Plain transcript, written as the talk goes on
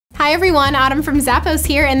Hi everyone, Autumn from Zappos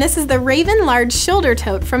here, and this is the Raven Large Shoulder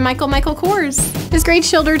Tote from Michael Kors. This great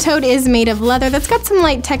shoulder tote is made of leather that's got some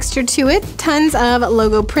light texture to it, tons of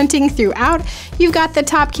logo printing throughout. You've got the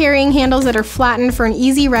top carrying handles that are flattened for an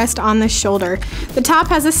easy rest on the shoulder. The top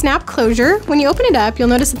has a snap closure. When you open it up, you'll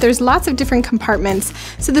notice that there's lots of different compartments.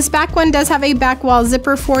 So this back one does have a back wall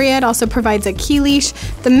zipper for you. It also provides a key leash.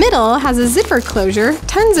 The middle has a zipper closure,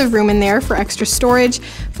 tons of room in there for extra storage.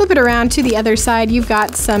 Flip it around to the other side, you've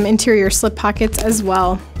got some interior slip pockets as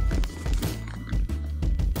well.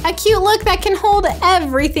 A cute look that can hold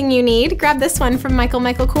everything you need. Grab this one from Michael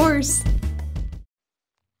Kors.